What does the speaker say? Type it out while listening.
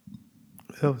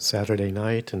So Saturday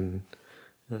night and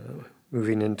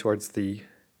moving in towards the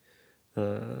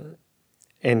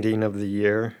ending of the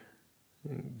year,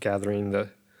 gathering the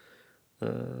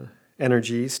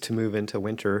energies to move into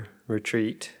winter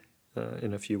retreat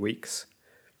in a few weeks.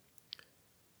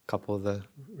 A couple of the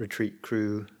retreat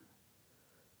crew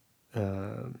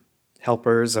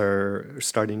helpers are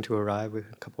starting to arrive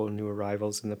with a couple of new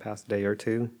arrivals in the past day or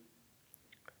two.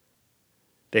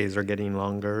 Days are getting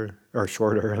longer, or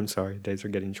shorter, I'm sorry. Days are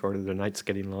getting shorter, the night's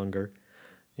getting longer.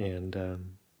 And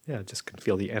just can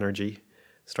feel the energy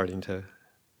starting to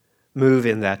move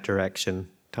in that direction,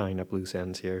 tying up loose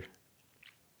ends here.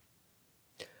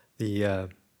 The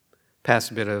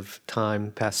past bit of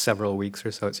time, past several weeks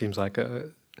or so, it seems like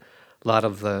a lot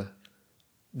of the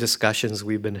discussions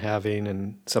we've been having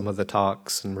and some of the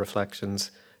talks and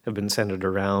reflections have been centered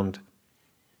around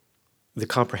the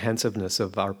comprehensiveness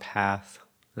of our path,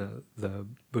 the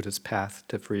Buddha's path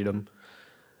to freedom,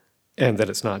 and that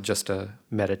it's not just a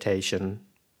meditation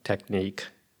technique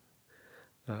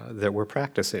that we're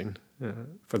practicing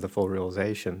for the full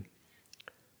realization.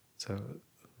 So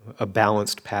a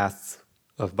balanced path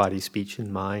of body, speech,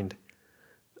 and mind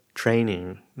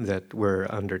training that we're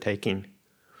undertaking.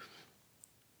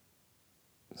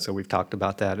 So we've talked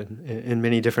about that in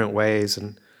many different ways,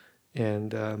 and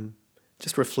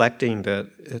just reflecting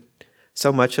that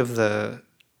so much of the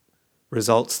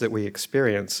results that we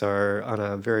experience are on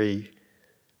a very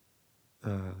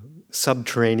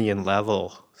subterranean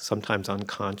level, sometimes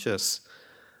unconscious.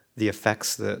 The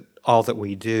effects that all that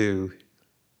we do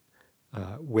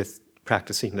with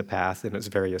practicing the path in its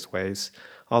various ways,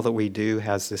 all that we do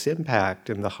has this impact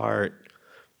in the heart,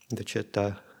 the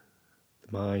chitta,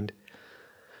 the mind,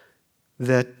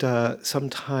 that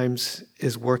sometimes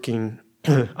is working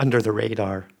under the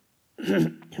radar.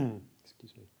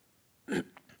 Excuse me.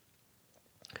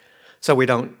 So we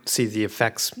don't see the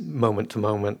effects moment to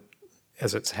moment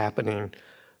as it's happening,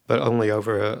 but only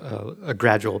over a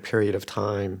gradual period of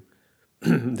time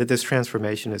that this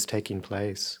transformation is taking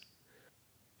place.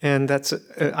 And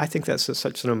I think that's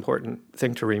such an important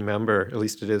thing to remember, at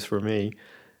least it is for me,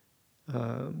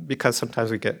 because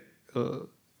sometimes we get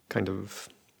kind of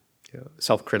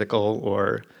self-critical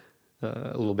or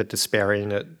a little bit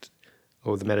despairing at,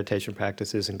 the meditation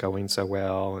practice isn't going so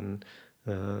well, and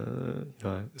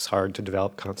it's hard to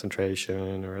develop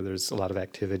concentration, or there's a lot of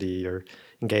activity or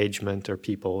engagement or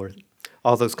people, or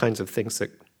all those kinds of things that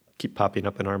keep popping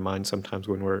up in our minds sometimes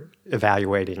when we're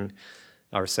evaluating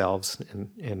ourselves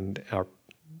and our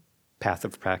path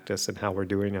of practice and how we're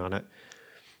doing on it.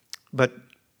 But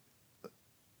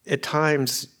at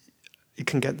times, you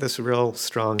can get this real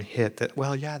strong hit that,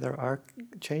 there are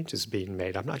changes being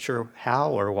made. I'm not sure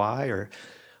how or why or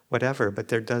whatever, but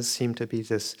there does seem to be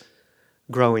this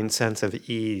growing sense of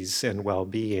ease and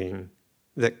well-being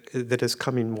that is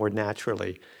coming more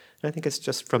naturally. And I think it's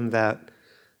just from that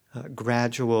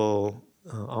gradual,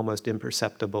 almost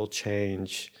imperceptible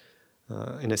change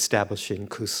in establishing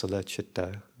kusala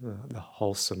chitta, the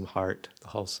wholesome heart, the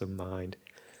wholesome mind.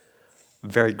 A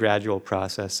very gradual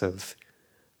process of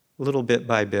little bit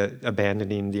by bit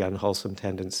abandoning the unwholesome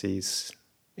tendencies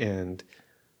and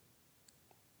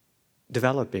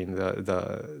developing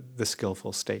the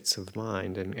skillful states of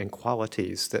mind and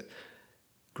qualities that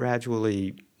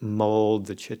gradually mold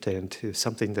the chitta into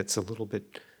something that's a little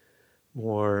bit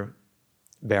more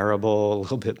bearable, a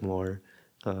little bit more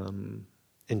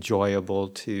enjoyable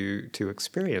to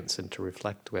experience and to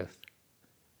reflect with.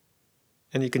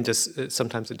 And you can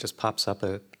sometimes it just pops up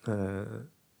at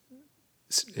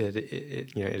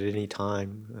any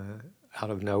time, out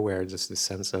of nowhere, just this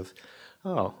sense of,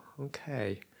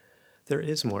 okay, there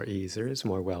is more ease, there is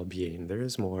more well-being, there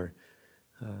is more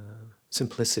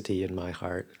simplicity in my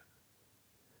heart.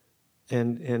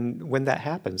 And when that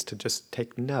happens, to just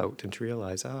take note and to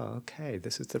realize, okay,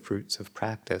 this is the fruits of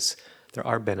practice. There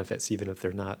are benefits, even if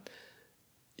they're not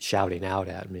shouting out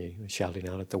at me, shouting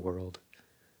out at the world.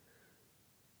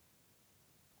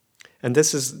 And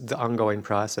this is the ongoing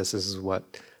process. This is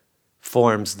what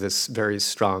forms this very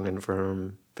strong and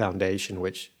firm foundation,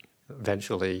 which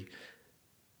eventually,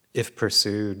 if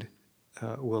pursued,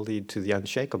 will lead to the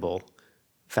unshakable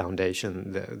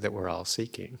foundation that we're all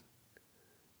seeking.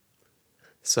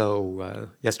 So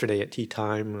yesterday at tea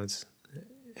time, I was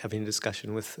having a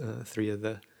discussion with three of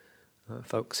the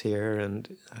folks here,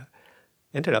 and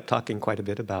ended up talking quite a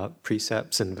bit about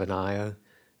precepts and Vinaya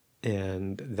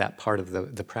and that part of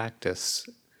the practice.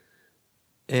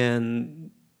 And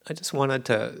I just wanted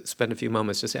to spend a few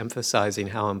moments just emphasizing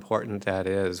how important that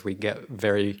is. We get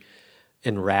very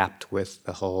enwrapped with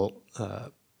the whole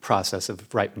process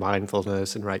of right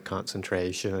mindfulness and right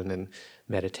concentration and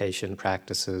meditation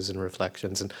practices and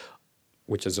reflections, and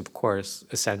which is, of course,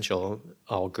 essential,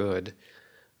 all good.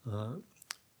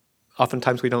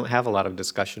 Oftentimes we don't have a lot of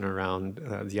discussion around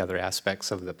the other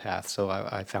aspects of the path, so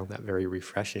I found that very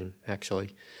refreshing,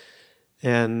 actually.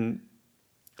 And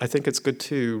I think it's good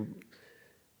to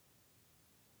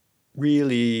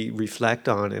really reflect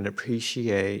on and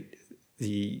appreciate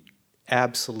the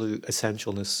absolute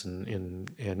essentialness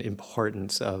and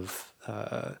importance of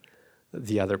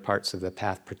the other parts of the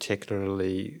path,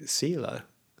 particularly sila,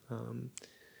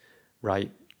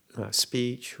 right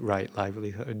speech, right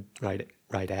livelihood,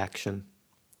 right action,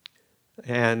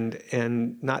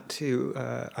 and not to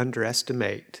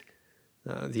underestimate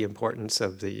the importance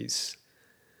of these,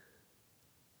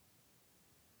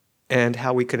 and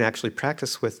how we can actually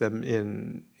practice with them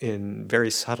in very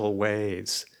subtle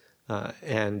ways,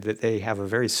 and that they have a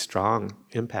very strong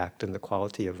impact in the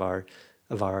quality of our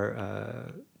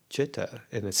citta,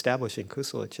 in establishing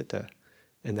kusala citta,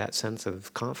 and that sense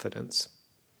of confidence.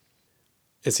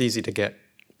 It's easy to get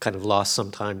kind of lost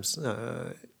sometimes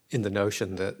in the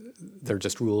notion that they're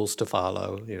just rules to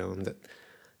follow, and that,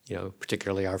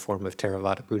 particularly our form of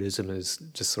Theravada Buddhism is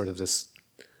just sort of this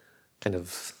kind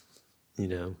of,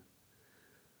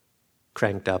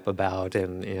 cranked up about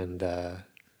and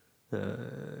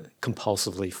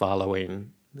compulsively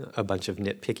following a bunch of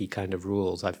nitpicky kind of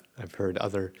rules. I've heard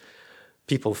other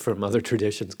people from other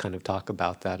traditions kind of talk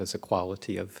about that as a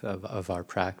quality of our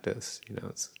practice. You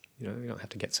don't have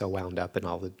to get so wound up in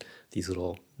all these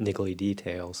little niggly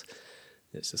details.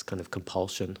 It's this kind of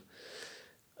compulsion.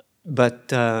 But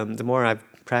the more I've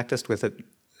practiced with it,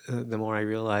 the more I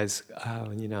realize,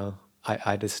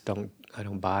 I just don't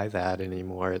buy that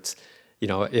anymore. It's,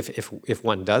 if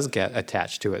one does get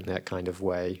attached to it in that kind of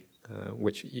way,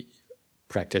 which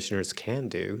practitioners can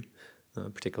do,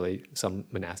 particularly some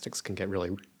monastics can get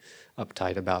really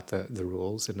uptight about the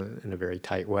rules in a very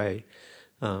tight way.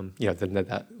 Then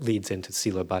that leads into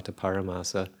Silabbata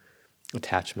Paramasa,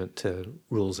 attachment to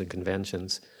rules and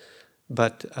conventions.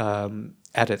 But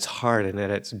at its heart and at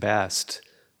its best,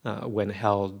 when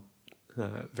held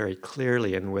very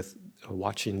clearly and with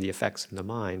watching the effects in the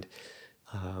mind,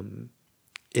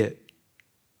 it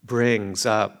brings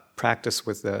up, practice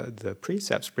with the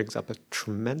precepts brings up a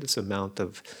tremendous amount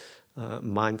of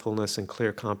mindfulness and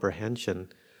clear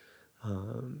comprehension,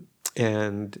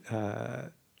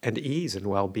 and ease and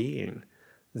well-being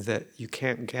that you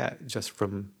can't get just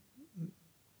from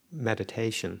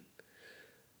meditation.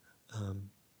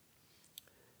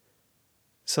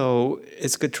 So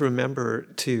it's good to remember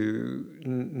to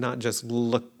not just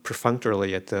look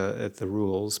perfunctorily at the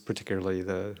rules, particularly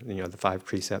the 5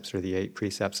 precepts or the 8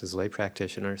 precepts as lay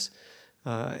practitioners,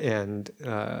 and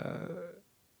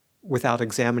without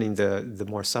examining the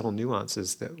more subtle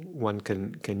nuances that one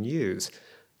can use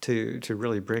to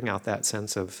really bring out that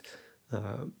sense of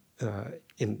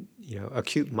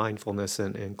acute mindfulness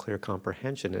and clear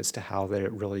comprehension as to how they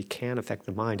really can affect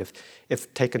the mind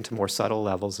if taken to more subtle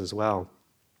levels as well.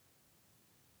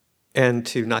 And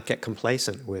to not get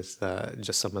complacent with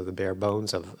just some of the bare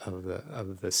bones of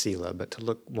the sila, but to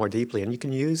look more deeply. And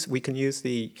we can use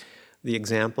the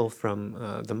example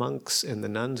from the monks and the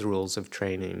nuns' rules of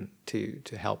training to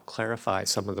help clarify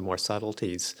some of the more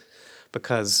subtleties,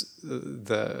 because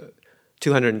the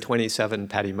 227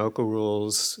 Patimokkha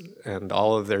rules and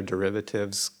all of their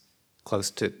derivatives,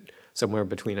 close to somewhere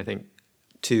between, I think,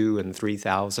 2,000 and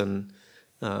 3,000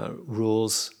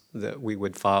 rules that we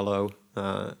would follow.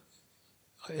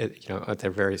 At their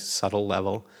very subtle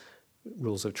level,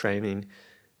 rules of training.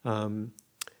 A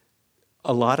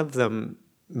lot of them,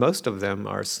 most of them,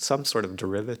 are some sort of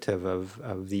derivative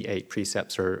of the 8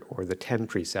 precepts or the 10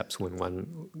 precepts when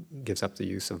one gives up the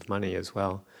use of money as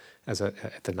well as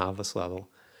at the novice level.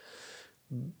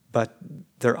 But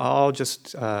they're all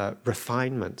just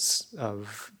refinements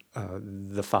of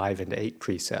the 5 and 8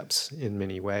 precepts in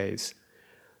many ways.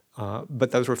 But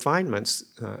those refinements,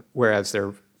 whereas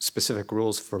they're specific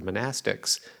rules for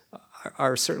monastics,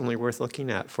 are certainly worth looking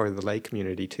at for the lay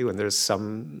community too. And there's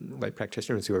some lay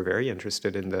practitioners who are very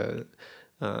interested in the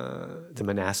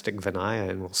monastic Vinaya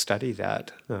and will study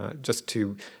that just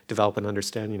to develop an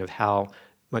understanding of how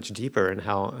much deeper and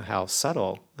how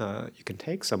subtle you can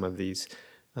take some of these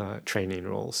training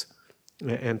rules,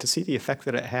 and to see the effect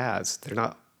that it has. They're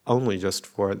not only just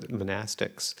for the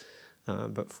monastics,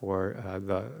 but for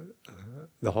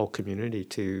the whole community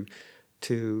to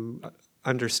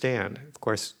understand. Of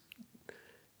course,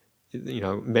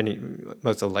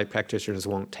 most of the lay practitioners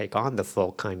won't take on the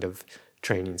full kind of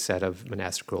training set of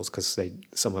monastic rules because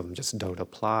some of them just don't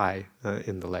apply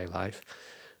in the lay life.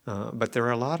 But there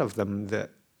are a lot of them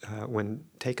that, when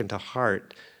taken to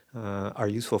heart, are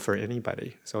useful for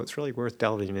anybody. So it's really worth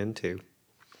delving into.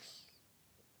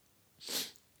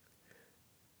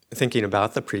 Thinking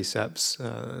about the precepts,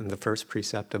 and the first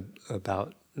precept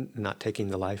about not taking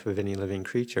the life of any living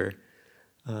creature,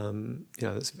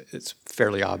 it's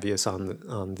fairly obvious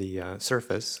on the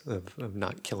surface of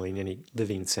not killing any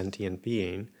living sentient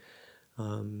being.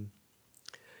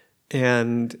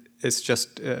 And it's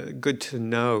just good to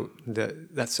note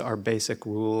that that's our basic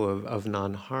rule of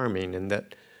non-harming, and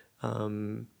that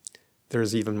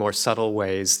there's even more subtle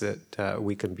ways that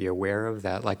we can be aware of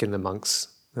that, like in the monks'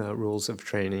 rules of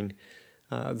training.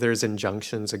 There's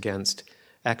injunctions against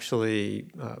actually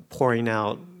pouring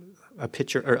out a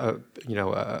pitcher or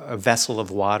a vessel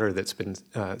of water that's been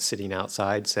sitting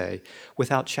outside, say,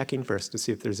 without checking first to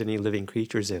see if there's any living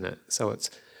creatures in it. So it's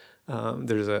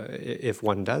if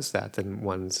one does that, then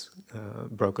one's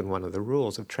broken one of the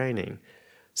rules of training.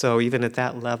 So even at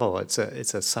that level, it's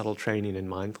a subtle training in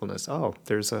mindfulness. Oh,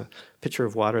 there's a pitcher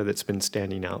of water that's been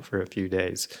standing out for a few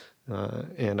days,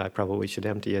 and I probably should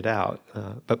empty it out.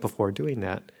 But before doing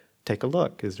that, take a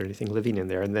look. Is there anything living in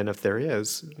there? And then if there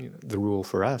is, the rule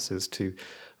for us is to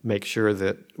make sure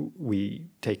that we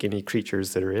take any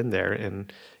creatures that are in there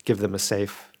and give them a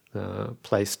safe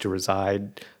place to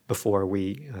reside before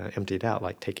we empty it out,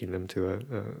 like taking them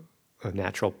to a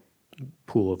natural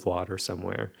pool of water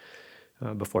somewhere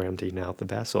before emptying out the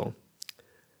vessel.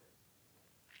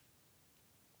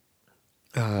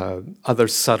 Other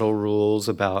subtle rules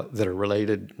that are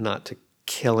related not to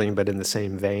killing, but in the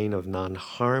same vein of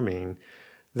non-harming,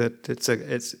 that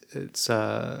it's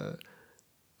a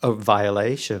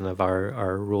violation of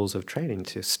our rules of training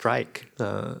to strike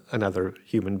another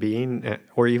human being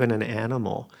or even an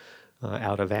animal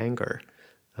out of anger,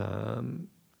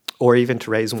 or even to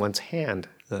raise one's hand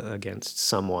against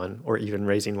someone, or even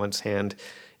raising one's hand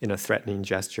in a threatening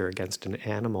gesture against an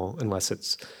animal, unless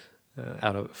it's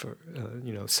out of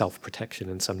self-protection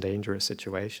in some dangerous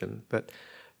situation. But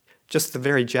just the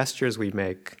very gestures we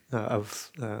make are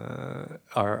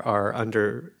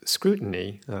under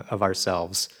scrutiny of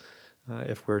ourselves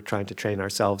if we're trying to train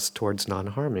ourselves towards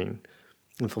non-harming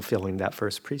and fulfilling that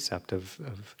first precept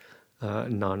of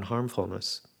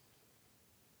non-harmfulness.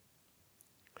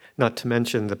 Not to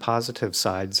mention the positive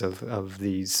sides of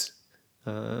these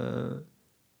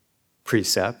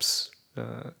precepts,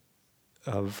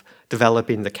 of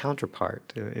developing the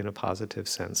counterpart in a positive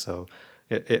sense. So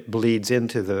it bleeds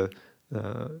into the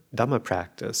Dhamma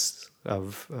practice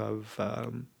of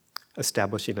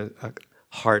establishing a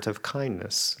heart of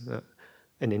kindness,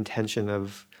 an intention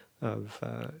of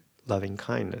loving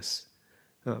kindness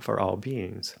for all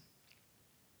beings.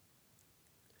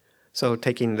 So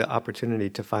taking the opportunity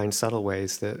to find subtle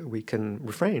ways that we can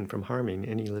refrain from harming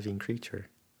any living creature.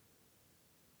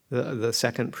 The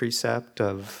second precept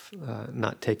of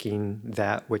not taking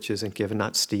that which isn't given,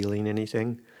 not stealing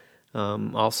anything,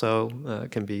 also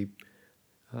can be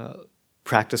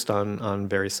practiced in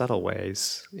very subtle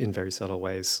ways,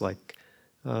 like,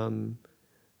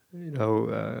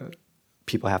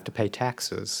 people have to pay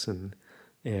taxes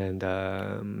and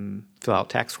fill out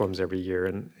tax forms every year,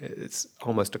 and it's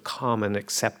almost a common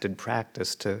accepted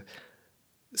practice to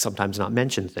sometimes not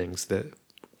mention things that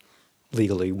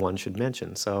legally one should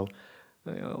mention. So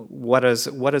what is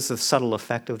the subtle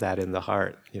effect of that in the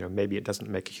heart? Maybe it doesn't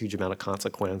make a huge amount of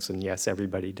consequence, and yes,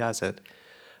 everybody does it.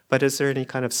 But is there any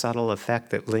kind of subtle effect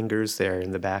that lingers there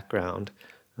in the background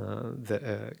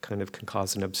that kind of can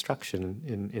cause an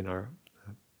obstruction in our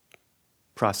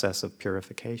process of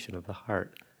purification of the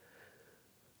heart?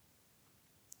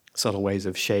 Subtle ways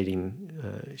of shading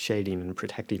and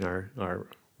protecting our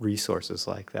resources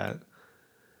like that.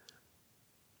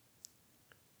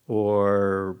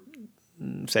 Or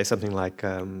say something like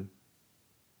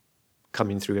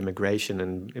coming through immigration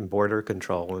and border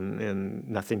control and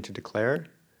nothing to declare.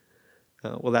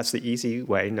 Well, that's the easy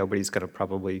way. Nobody's going to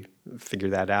probably figure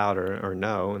that out or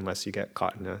know unless you get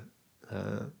caught in a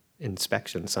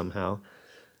inspection somehow.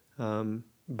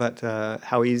 But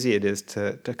how easy it is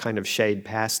to kind of shade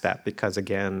past that, because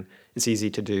again, it's easy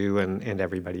to do and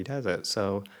everybody does it.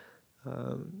 So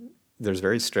there's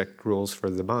very strict rules for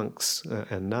the monks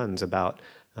and nuns about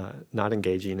not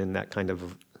engaging in that kind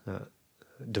of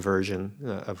diversion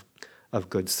of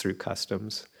goods through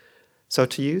customs. So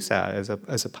to use that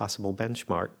as a possible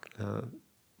benchmark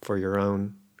for your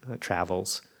own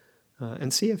travels,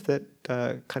 and see if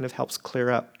that kind of helps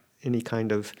clear up any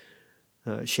kind of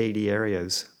shady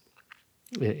areas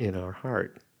in our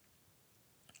heart,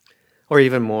 or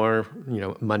even more,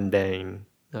 mundane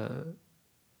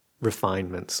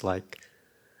refinements like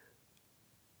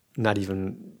not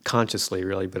even consciously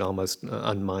really, but almost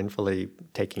unmindfully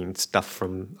taking stuff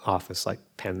from office like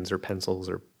pens or pencils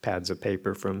or pads of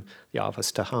paper from the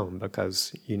office to home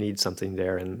because you need something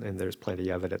there and there's plenty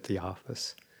of it at the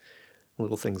office.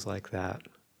 Little things like that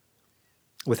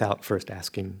without first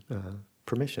asking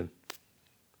permission.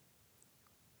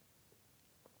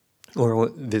 Or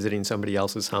visiting somebody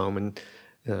else's home and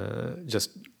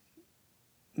just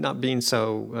not being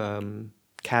so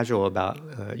casual about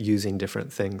using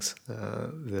different things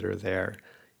that are there,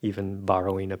 even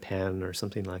borrowing a pen or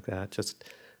something like that. Just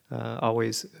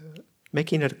always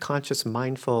making it a conscious,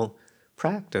 mindful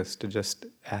practice to just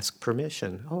ask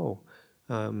permission. Oh,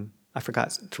 I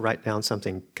forgot to write down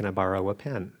something. Can I borrow a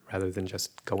pen? Rather than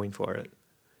just going for it.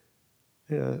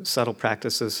 Subtle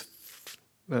practices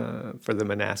for the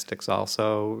monastics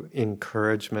also.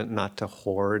 Encouragement not to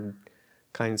hoard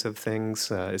kinds of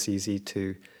things. It's easy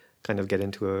to kind of get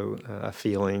into a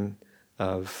feeling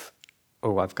of,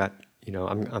 oh, I've got,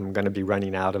 I'm going to be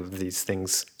running out of these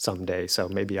things someday, so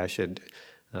maybe I should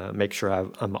make sure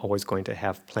I'm always going to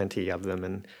have plenty of them,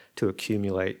 and to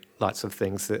accumulate lots of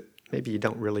things that maybe you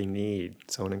don't really need.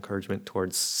 So an encouragement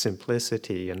towards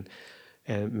simplicity and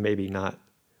maybe not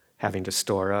having to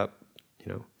store up,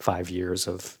 5 years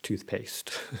of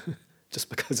toothpaste just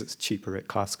because it's cheaper at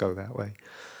Costco that way.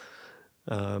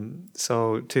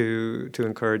 So to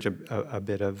encourage a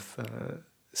bit of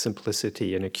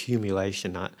simplicity and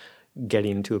accumulation, not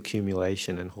getting into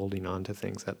accumulation and holding on to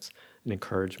things, that's an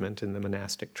encouragement in the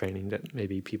monastic training that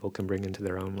maybe people can bring into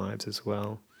their own lives as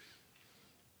well.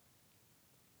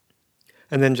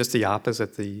 And then just the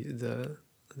opposite, the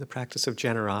practice of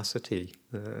generosity,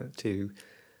 to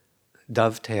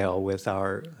dovetail with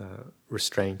our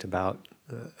restraint about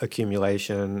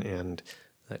accumulation and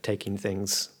taking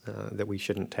things that we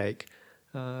shouldn't take.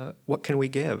 What can we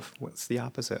give? What's the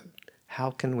opposite?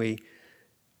 How can we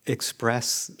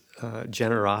express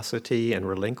generosity and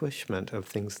relinquishment of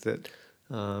things that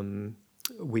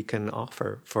we can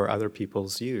offer for other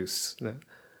people's use?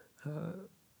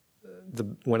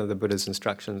 One of the Buddha's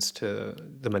instructions to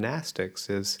the monastics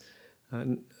is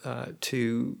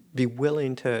to be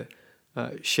willing to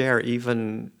share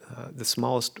even the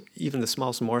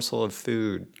smallest morsel of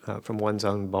food from one's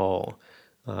own bowl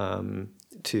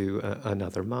to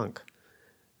another monk.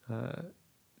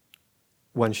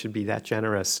 One should be that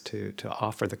generous to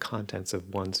offer the contents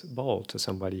of one's bowl to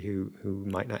somebody who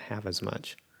might not have as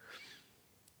much.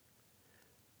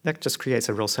 That just creates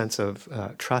a real sense of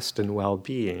trust and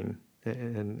well-being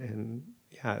and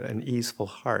an easeful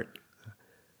heart.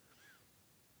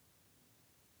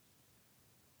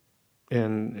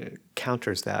 And it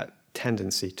counters that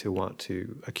tendency to want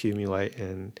to accumulate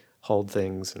and hold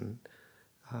things and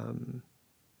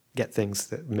get things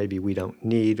that maybe we don't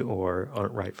need or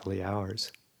aren't rightfully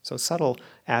ours. So subtle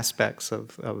aspects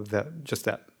of just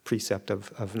that precept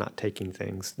of not taking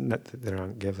things that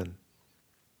aren't given.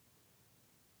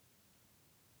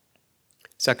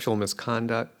 Sexual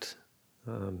misconduct,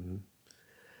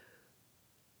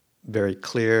 very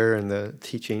clear in the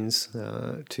teachings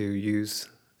to use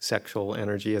sexual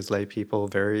energy as lay people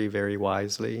very, very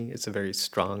wisely. It's a very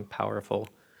strong, powerful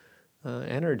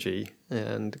energy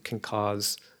and can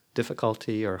cause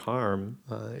difficulty or harm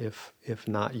if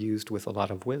not used with a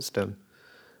lot of wisdom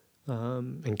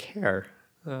and care.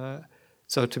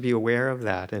 So to be aware of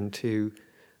that and to,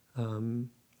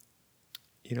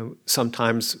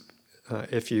 sometimes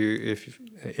if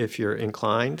you're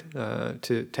inclined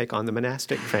to take on the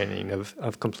monastic training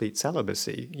of complete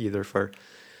celibacy, either for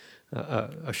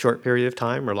a short period of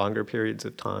time or longer periods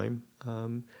of time,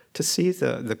 to see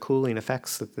the cooling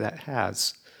effects that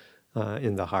has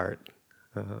in the heart.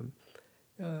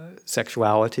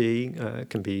 Sexuality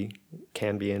can be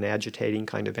an agitating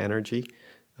kind of energy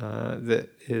that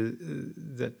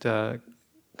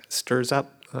stirs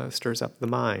up the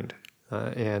mind,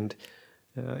 and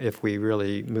if we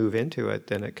really move into it,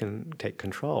 then it can take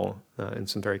control in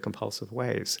some very compulsive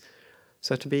ways.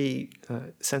 So to be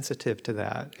sensitive to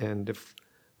that, and if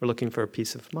we're looking for a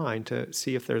peace of mind, to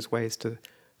see if there's ways to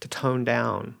tone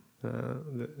down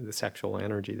the sexual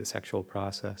energy, the sexual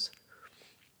process.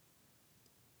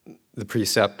 The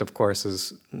precept, of course,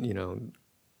 is,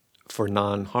 for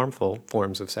non-harmful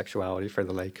forms of sexuality for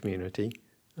the lay community.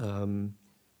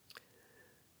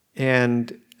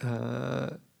 And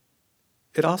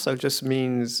it also just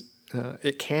means,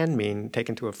 it can mean,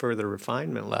 taken to a further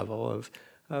refinement level of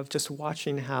just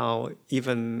watching how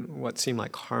even what seem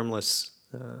like harmless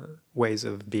ways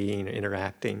of being,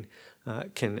 interacting,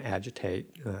 can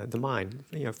agitate the mind.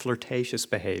 Flirtatious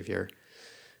behavior,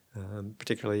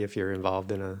 particularly if you're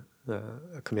involved in a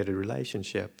committed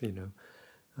relationship,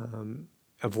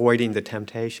 avoiding the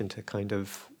temptation to kind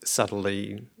of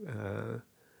subtly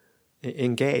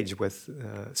engage with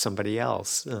somebody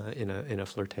else in a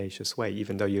flirtatious way,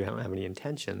 even though you don't have any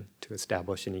intention to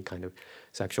establish any kind of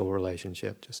sexual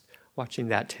relationship. Just watching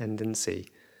that tendency.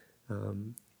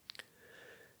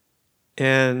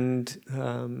 And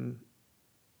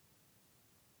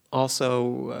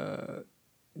also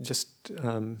just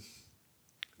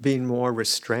being more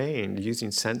restrained, using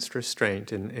sense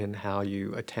restraint in how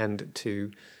you attend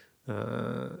to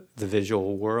the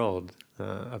visual world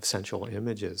of sensual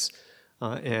images,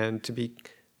 and to be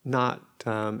not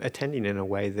attending in a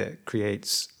way that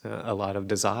creates a lot of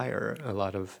desire, a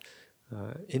lot of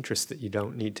interest that you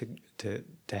don't need to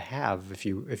have if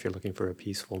you're looking for a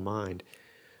peaceful mind.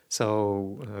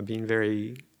 So being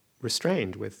very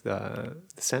restrained with the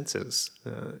senses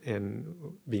and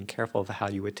being careful of how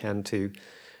you attend to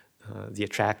the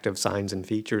attractive signs and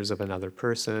features of another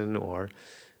person or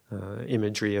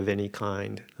imagery of any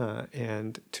kind,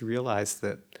 and to realize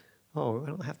that, oh, I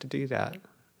don't have to do that.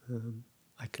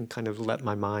 I can kind of let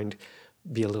my mind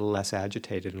be a little less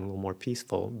agitated and a little more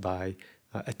peaceful by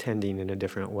attending in a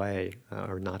different way,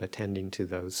 or not attending to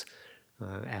those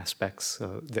aspects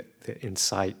that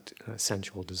incite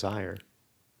sensual desire.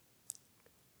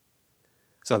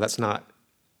 So that's not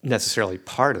necessarily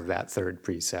part of that third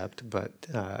precept, but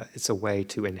it's a way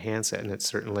to enhance it, and it's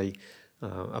certainly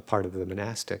a part of the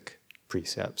monastic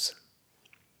precepts.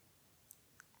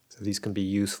 So these can be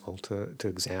useful to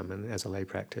examine as a lay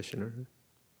practitioner.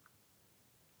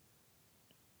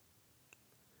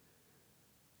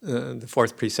 The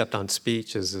fourth precept on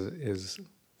speech is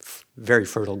very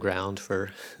fertile ground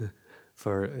for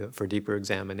for deeper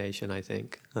examination, I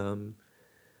think.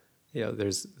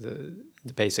 There's the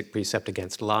basic precept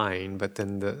against lying, but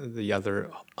then the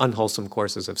other unwholesome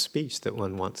courses of speech that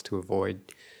one wants to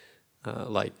avoid,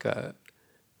 like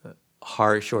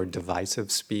harsh or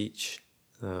divisive speech,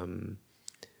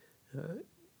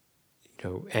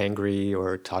 angry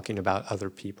or talking about other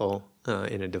people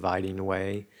in a dividing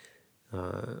way,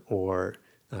 or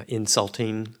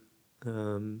insulting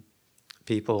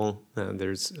people.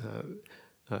 There's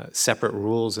separate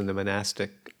rules in the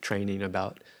monastic training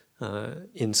about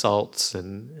insults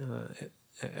and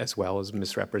as well as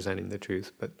misrepresenting the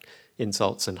truth, but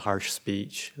insults and harsh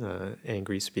speech,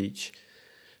 angry speech,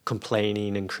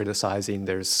 complaining and criticizing.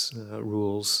 There's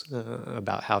rules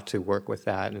about how to work with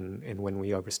that, and when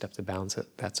we overstep the bounds,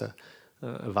 that's a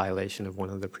violation of one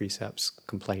of the precepts: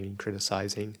 complaining,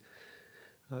 criticizing.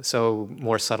 So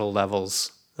more subtle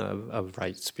levels of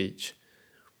right speech.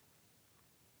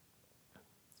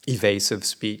 Evasive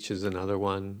speech is another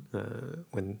one,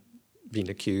 when being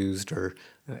accused or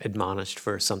admonished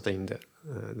for something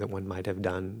that one might have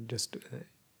done, just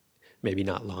maybe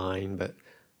not lying, but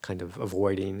kind of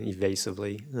avoiding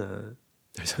evasively.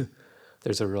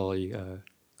 There's a really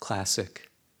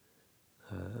classic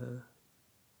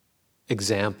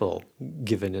example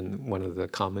given in one of the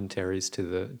commentaries to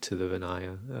the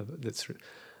Vinaya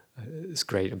that's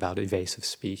great about evasive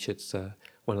speech. It's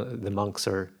one of the monks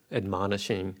are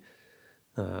admonishing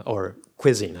or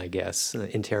quizzing, I guess,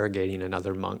 interrogating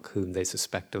another monk whom they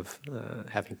suspect of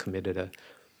having committed a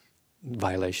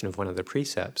violation of one of the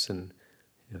precepts, and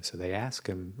so they ask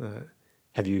him,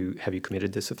 "Have you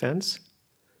committed this offense?"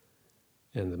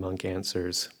 And the monk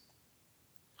answers,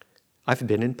 "I've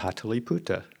been in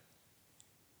Pataliputta."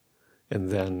 And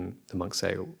then the monks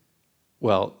say,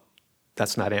 "Well,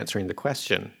 that's not answering the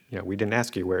question. We didn't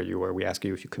ask you where you were. We asked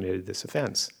you if you committed this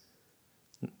offense."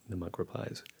 The monk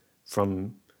replies,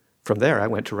 From there I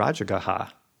went to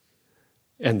Rajagaha,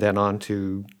 and then on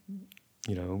to,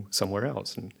 somewhere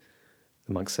else." And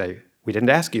the monks say, "We didn't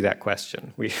ask you that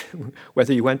question.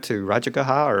 Whether you went to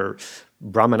Rajagaha or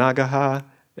Brahmanagaha,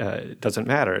 it doesn't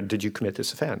matter. Did you commit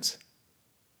this offense?"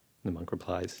 And the monk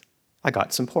replies, "I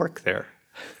got some pork there."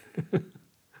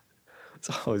 It's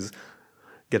always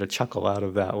get a chuckle out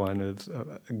of that one. It's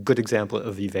a good example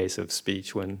of evasive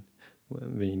speech when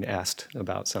being asked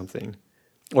about something.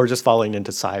 Or just falling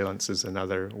into silence is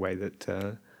another way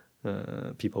that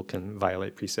people can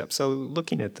violate precepts. So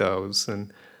looking at those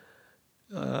and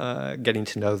getting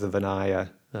to know the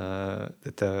Vinaya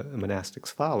that the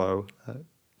monastics follow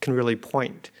can really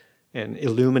point and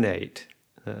illuminate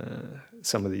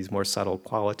some of these more subtle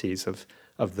qualities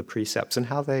of the precepts, and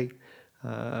how they,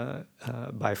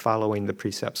 by following the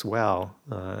precepts well,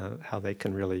 how they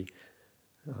can really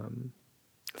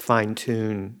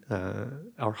fine-tune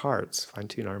our hearts,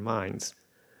 fine-tune our minds,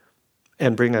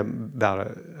 and bring about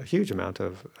a huge amount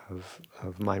of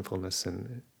mindfulness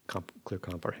and clear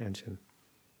comprehension.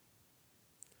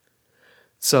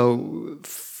 So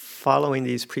following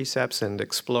these precepts and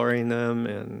exploring them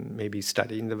and maybe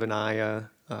studying the Vinaya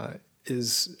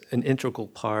is an integral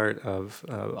part of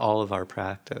all of our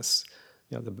practice.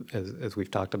 As we've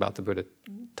talked about, the Buddha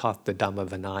taught the Dhamma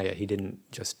Vinaya. He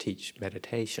didn't just teach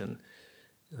meditation.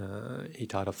 He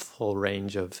taught a full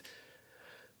range of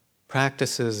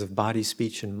practices of body,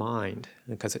 speech, and mind,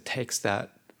 because it takes that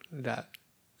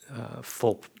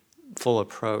full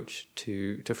approach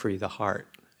to free the heart.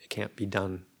 It can't be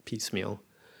done piecemeal.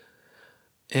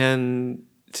 And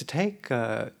to take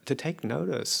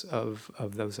notice of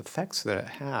those effects that it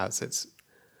has. It's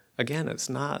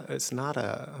not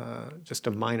just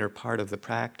a minor part of the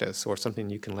practice or something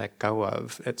you can let go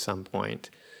of at some point.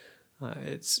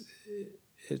 It's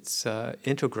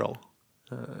integral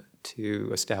to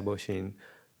establishing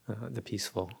the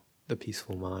peaceful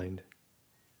mind,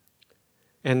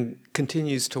 and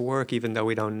continues to work even though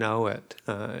we don't know it.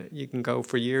 You can go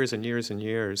for years and years and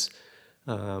years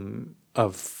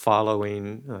of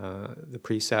following the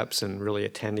precepts and really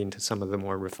attending to some of the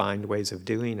more refined ways of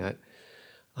doing it.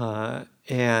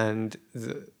 And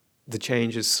the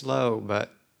change is slow,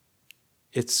 but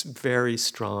it's very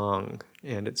strong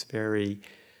and it's very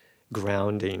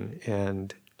grounding,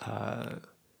 and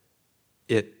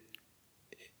it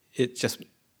just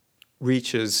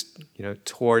reaches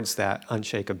towards that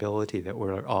unshakability that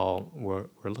we're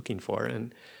looking for,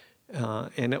 and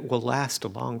it will last a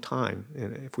long time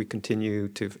if we continue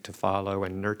to follow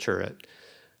and nurture it.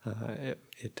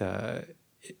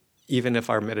 Even if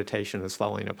our meditation is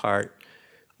falling apart,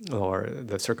 or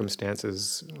the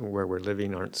circumstances where we're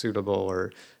living aren't suitable,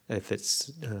 or if it's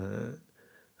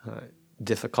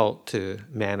difficult to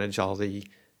manage all the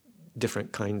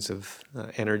different kinds of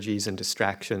energies and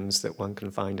distractions that one can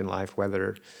find in life,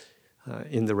 whether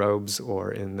in the robes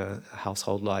or in the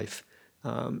household life.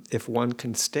 If one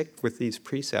can stick with these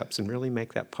precepts and really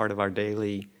make that part of our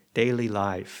daily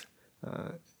life,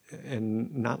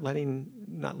 and not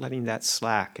letting that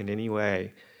slack in any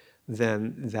way,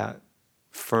 then that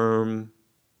firm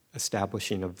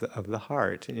establishing of the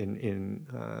heart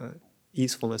in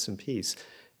easefulness and peace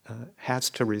has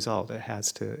to result. It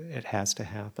has to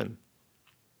happen.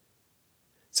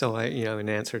 So in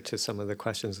answer to some of the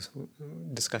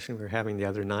discussion we were having the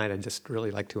other night, I'd just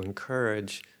really like to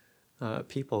encourage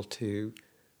people to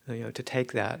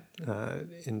take that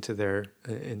into their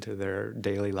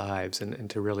daily lives, and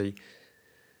to really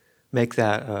make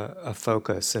that a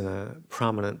focus and a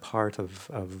prominent part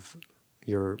of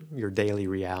your daily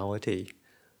reality,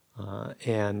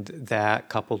 and that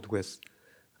coupled with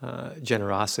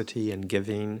generosity and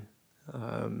giving,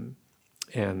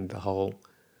 and the whole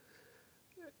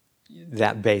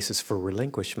that basis for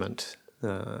relinquishment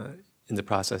in the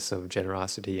process of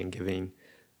generosity and giving.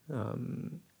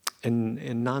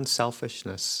 And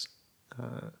non-selfishness.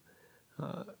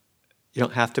 You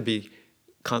don't have to be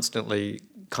constantly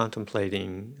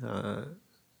contemplating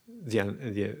the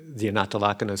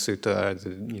Anattalakkhana Sutta,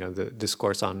 the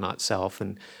discourse on not self,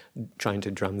 and trying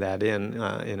to drum that in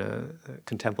a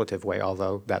contemplative way,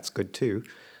 although that's good too.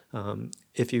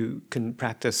 If you can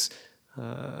practice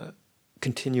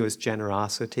continuous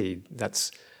generosity,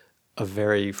 that's a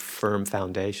very firm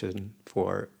foundation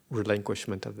for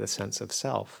relinquishment of the sense of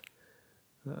self.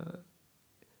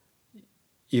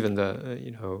 Even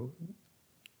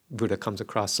Buddha comes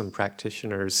across some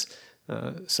practitioners,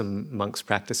 some monks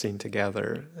practicing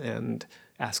together, and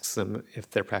asks them if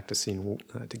they're practicing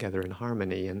together in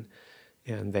harmony,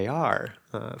 and they are,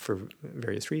 for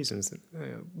various reasons.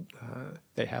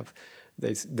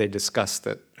 They discuss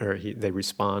that, or they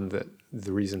respond that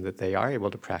the reason that they are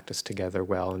able to practice together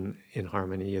well and in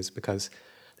harmony is because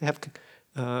they have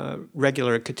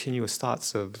regular, continuous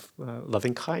thoughts of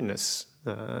loving kindness,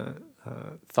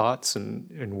 thoughts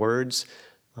and words,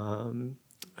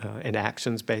 and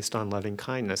actions based on loving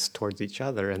kindness towards each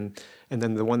other. And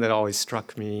then the one that always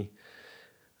struck me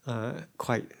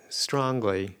quite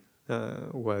strongly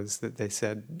was that they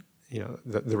said,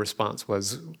 the response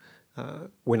was,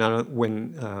 we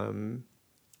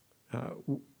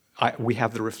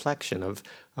have the reflection of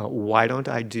why don't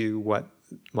I do what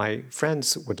my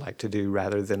friends would like to do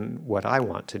rather than what I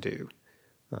want to do,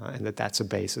 and that's a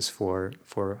basis for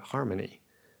harmony.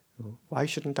 Why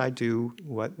shouldn't I do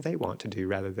what they want to do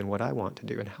rather than what I want to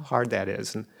do, and how hard that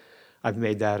is. And I've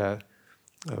made that a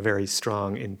very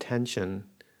strong intention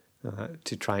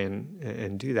to try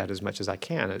and do that as much as I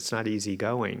can. It's not easy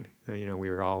going. We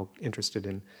are all interested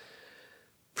in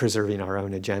preserving our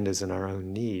own agendas and our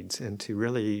own needs, and to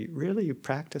really, really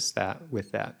practice that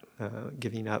with that,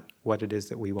 giving up what it is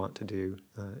that we want to do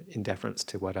in deference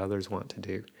to what others want to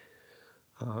do,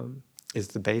 is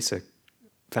the basic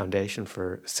foundation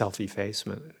for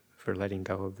self-effacement, for letting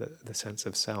go of the sense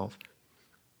of self.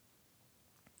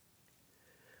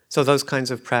 So those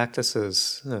kinds of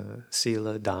practices,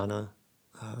 sila, dana,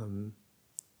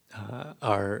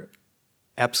 are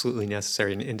absolutely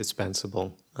necessary and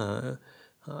indispensable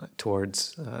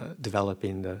towards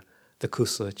developing the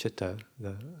kusala citta,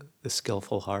 the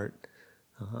skillful heart,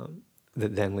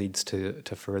 that then leads to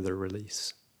further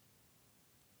release.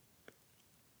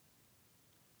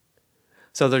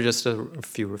 So there are just a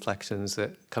few reflections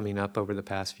that coming up over the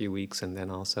past few weeks, and then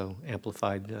also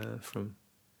amplified from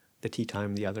the tea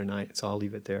time the other night. So I'll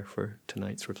leave it there for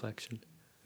tonight's reflection.